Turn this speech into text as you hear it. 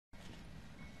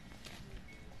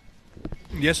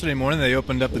yesterday morning they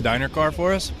opened up the diner car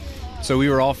for us, so we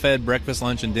were all fed breakfast,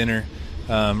 lunch, and dinner,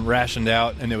 rationed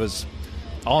out, and it was,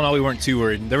 all in all, we weren't too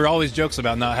worried. There were always jokes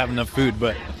about not having enough food,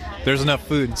 but there's enough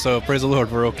food, so praise the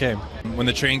Lord, we're okay. When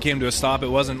the train came to a stop, it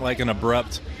wasn't like an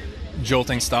abrupt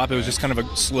jolting stop. It was just kind of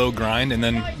a slow grind, and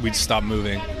then we'd stop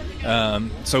moving.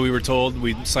 So we were told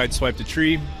we'd sideswiped a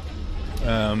tree.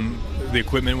 The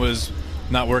equipment was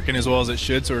not working as well as it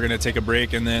should, so we're going to take a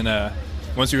break. And then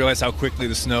once we realized how quickly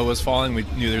the snow was falling, we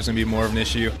knew there was going to be more of an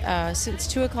issue. Since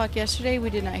 2 o'clock yesterday, we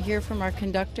did not hear from our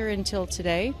conductor until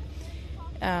today.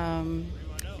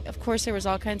 Of course, there was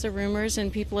all kinds of rumors,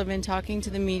 and people have been talking to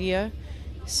the media.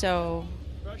 So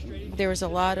there was a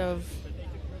lot of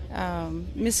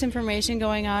misinformation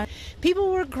going on.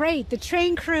 People were great. The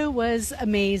train crew was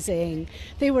amazing.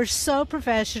 They were so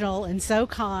professional and so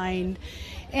kind.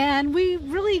 And we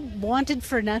really wanted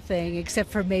for nothing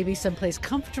except for maybe someplace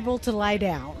comfortable to lie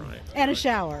down and a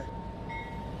shower.